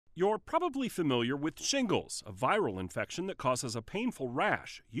You're probably familiar with shingles, a viral infection that causes a painful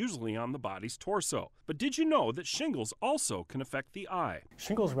rash, usually on the body's torso. But did you know that shingles also can affect the eye?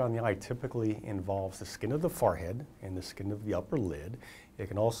 Shingles around the eye typically involves the skin of the forehead and the skin of the upper lid. It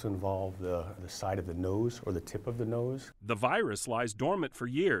can also involve the side of the nose or the tip of the nose. The virus lies dormant for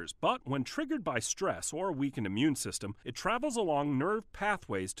years, but when triggered by stress or a weakened immune system, it travels along nerve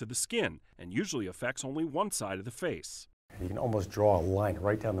pathways to the skin and usually affects only one side of the face. You can almost draw a line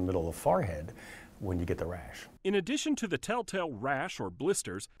right down the middle of the forehead when you get the rash. In addition to the telltale rash or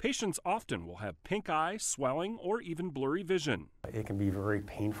blisters, patients often will have pink eye, swelling, or even blurry vision. It can be very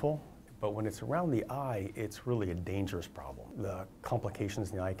painful, but when it's around the eye, it's really a dangerous problem. The complications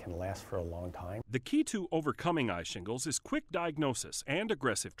in the eye can last for a long time. The key to overcoming eye shingles is quick diagnosis and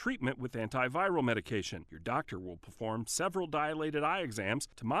aggressive treatment with antiviral medication. Your doctor will perform several dilated eye exams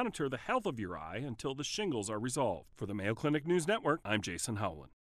to monitor the health of your eye until the shingles are resolved. For the Mayo Clinic News Network, I'm Jason Howland.